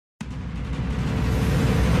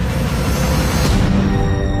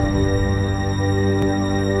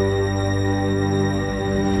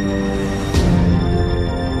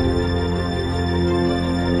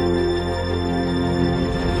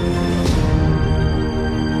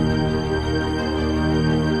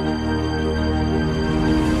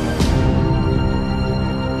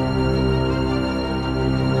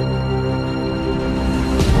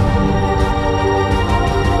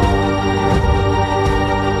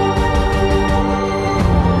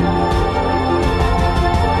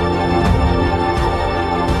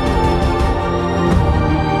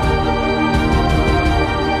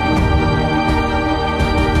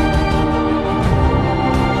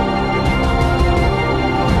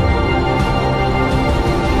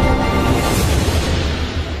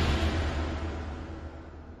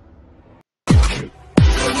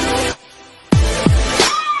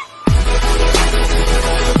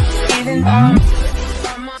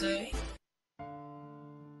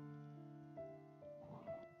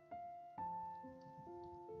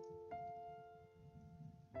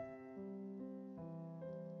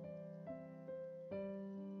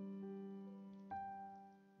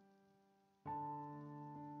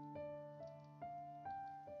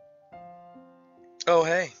Oh,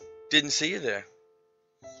 hey, didn't see you there.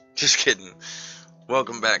 Just kidding.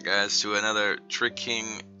 Welcome back, guys, to another Trick King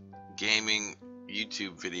Gaming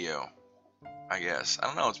YouTube video, I guess. I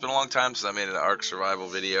don't know, it's been a long time since I made an Ark Survival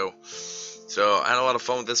video. So, I had a lot of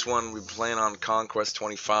fun with this one. We've been playing on Conquest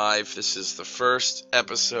 25. This is the first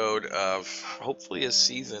episode of, hopefully, a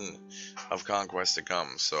season of Conquest to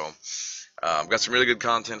come. So, I've got some really good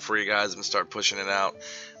content for you guys. I'm going to start pushing it out.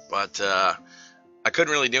 But, I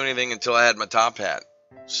couldn't really do anything until I had my top hat.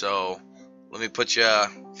 So, let me put you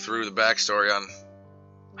through the backstory on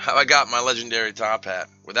how I got my legendary top hat.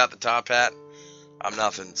 Without the top hat, I'm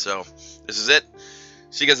nothing. So, this is it.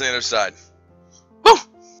 See you guys on the other side. Woo!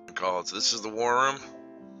 So this is the war room.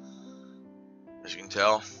 As you can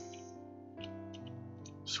tell,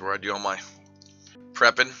 this is where I do all my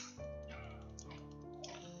prepping.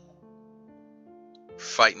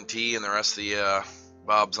 Fighting T and the rest of the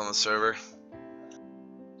Bobs on the server.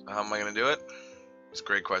 How am I going to do it? It's a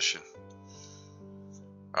great question.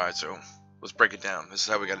 Alright, so let's break it down. This is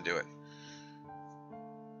how we got to do it.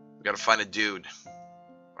 We got to find a dude.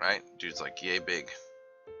 Right? Dude's like yay big.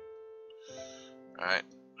 Alright.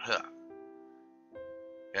 Huh.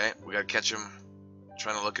 Okay, we got to catch him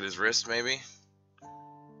trying to look at his wrist, maybe.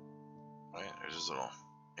 Right, there's his little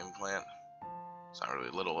implant. It's not really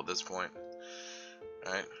little at this point.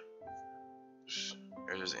 Alright.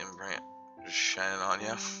 There's his implant. Just shining on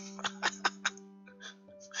you.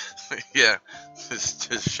 Yeah,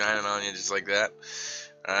 just shining on you just like that.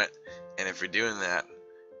 Alright, and if you're doing that,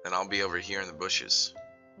 then I'll be over here in the bushes.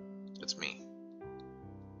 That's me.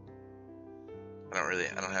 I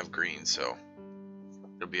don't have green, so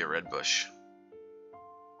it'll be a red bush.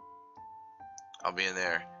 I'll be in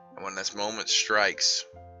there, and when this moment strikes,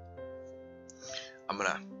 I'm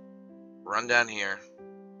gonna run down here,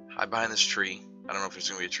 hide behind this tree. I don't know if there's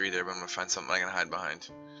gonna be a tree there, but I'm gonna find something I can hide behind.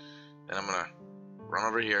 Then I'm gonna run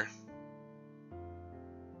over here,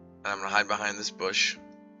 and I'm gonna hide behind this bush.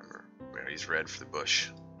 Remember, he's red for the bush.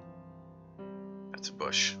 That's a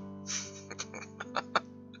bush.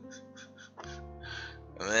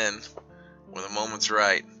 And then, when the moment's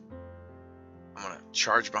right, I'm gonna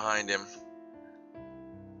charge behind him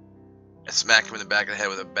and smack him in the back of the head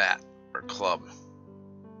with a bat or club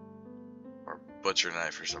or butcher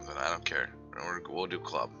knife or something. I don't care. We'll do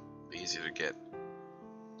club. Be easier to get.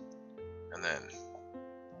 And then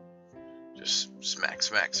just smack,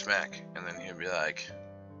 smack, smack, and then he'll be like,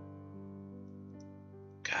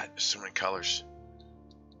 God, there's so many colors.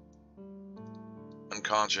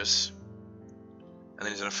 Unconscious. And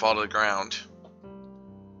then he's gonna fall to the ground.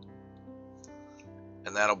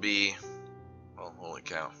 And that'll be, oh, holy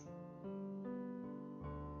cow.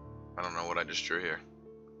 I don't know what I just drew here.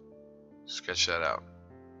 Sketch that out.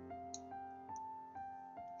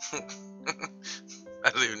 I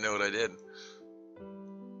don't even know what I did.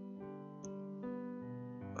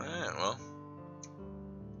 Alright, well.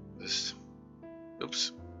 Just,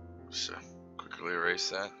 oops. Just quickly erase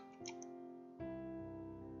that.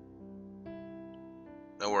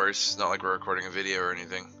 No worries, it's not like we're recording a video or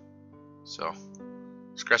anything. So,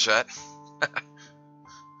 scratch that.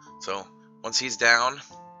 So, once he's down,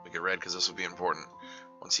 make it red because this will be important.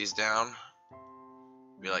 Once he's down,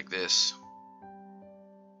 be like this.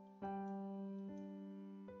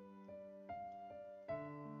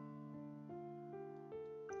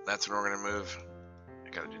 That's when we're gonna move. I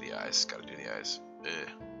gotta do the eyes.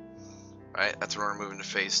 Alright, that's when we're moving to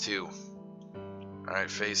phase 2.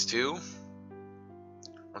 Alright, phase 2.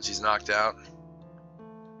 Once he's knocked out,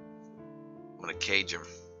 I'm gonna cage him.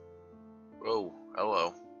 Whoa,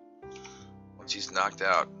 hello. Once he's knocked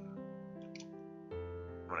out,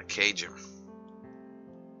 I'm gonna cage him.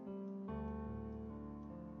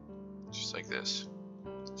 Just like this.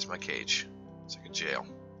 It's my cage. It's like a jail.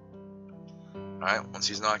 Alright, once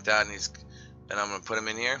he's knocked out and then I'm gonna put him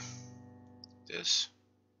in here. This.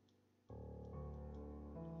 And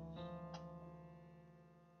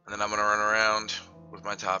then I'm gonna run around with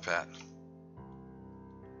my top hat.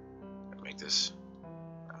 Make this,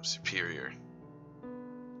 I'm superior.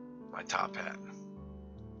 My top hat.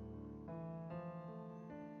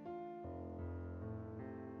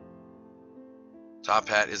 Top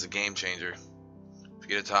hat is a game changer. If you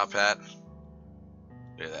get a top hat,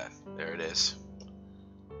 look at that. There it is.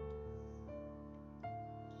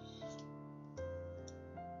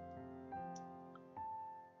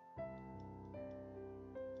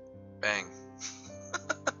 Bang.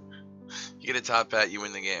 You get a top hat, you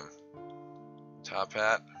win the game. Top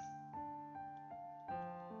hat.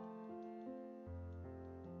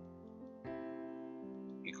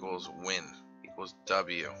 Equals win. Equals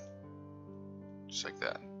W. Just like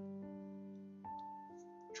that.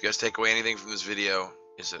 If you guys take away anything from this video,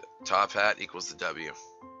 is that top hat equals the W.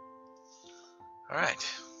 Alright.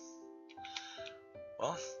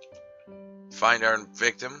 Well, find our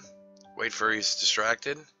victim, wait for he's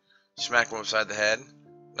distracted, smack him upside the head,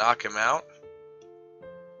 knock him out,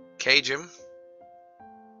 cage him.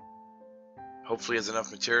 Hopefully he has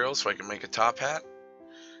enough material so I can make a top hat.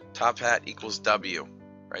 Top hat equals W.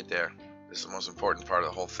 Right there. This is the most important part of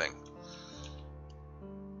the whole thing.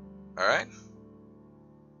 Alright?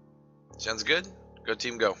 Sounds good? Go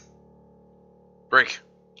team, go. Break.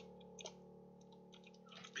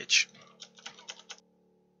 Bitch.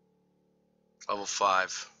 Level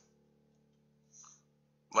 5.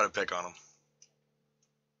 I'm gonna pick on him.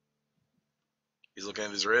 He's looking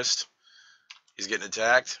at his wrist. He's getting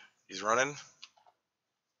attacked. He's running.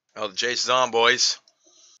 Oh, the chase is on, boys.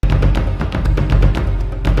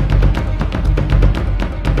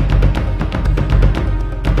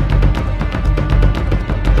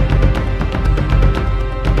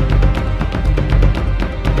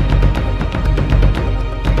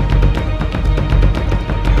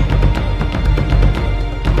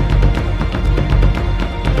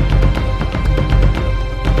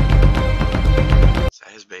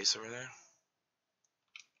 Base over there?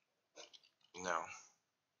 No.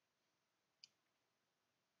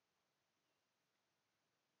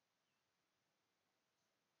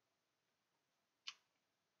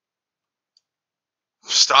 I'm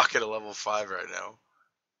stuck at a level 5 right now.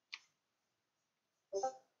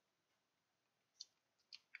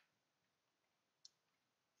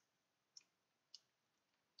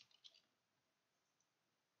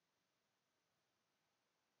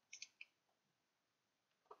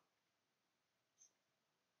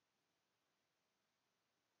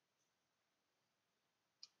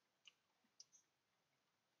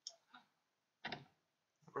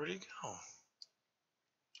 Where'd he go?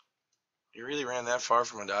 You really ran that far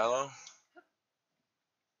from a Dilo?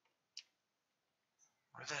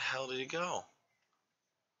 Where the hell did he go?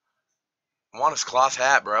 I want his cloth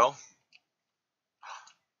hat, bro.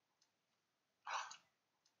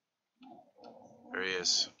 There he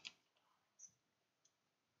is.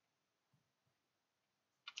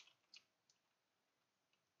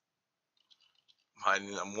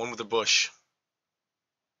 I'm one with the bush.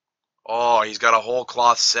 Oh, he's got a whole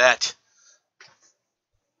cloth set.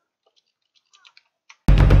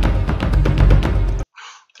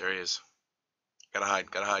 There he is. Gotta hide,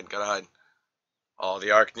 gotta hide, gotta hide. Oh,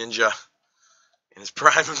 the Ark Ninja in his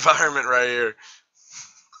prime environment right here.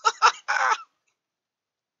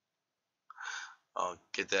 Oh,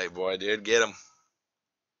 get that boy, dude. Get him.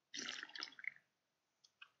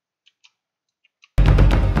 There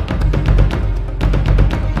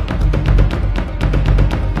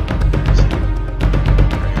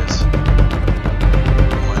he is.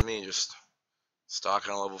 Don't mind me, just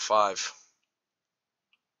stalking on level 5.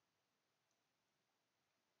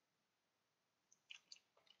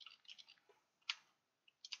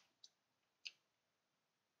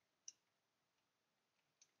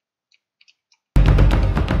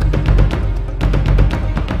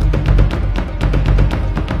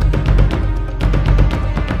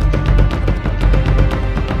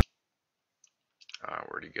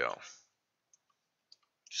 Where'd he go?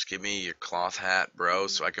 Just give me your cloth hat, bro,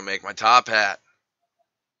 so I can make my top hat.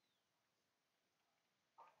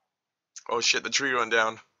 Oh shit, the tree went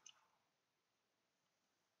down.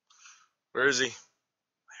 Where is he?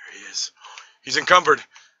 There he is. He's encumbered.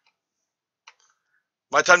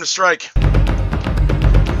 My time to strike.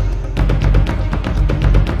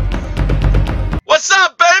 What's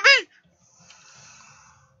up, baby?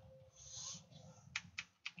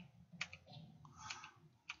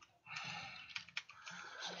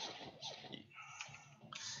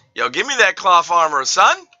 Yo, give me that cloth armor,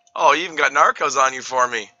 son. Oh, you even got narcos on you for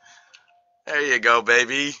me. There you go,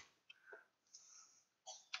 baby.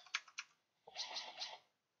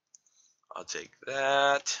 I'll take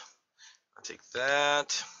that. I'll take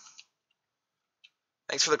that.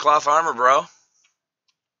 Thanks for the cloth armor, bro.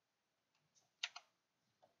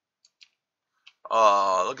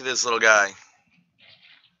 Oh, look at this little guy.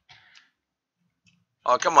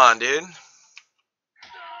 Oh, come on, dude.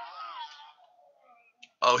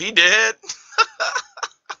 Oh, he did.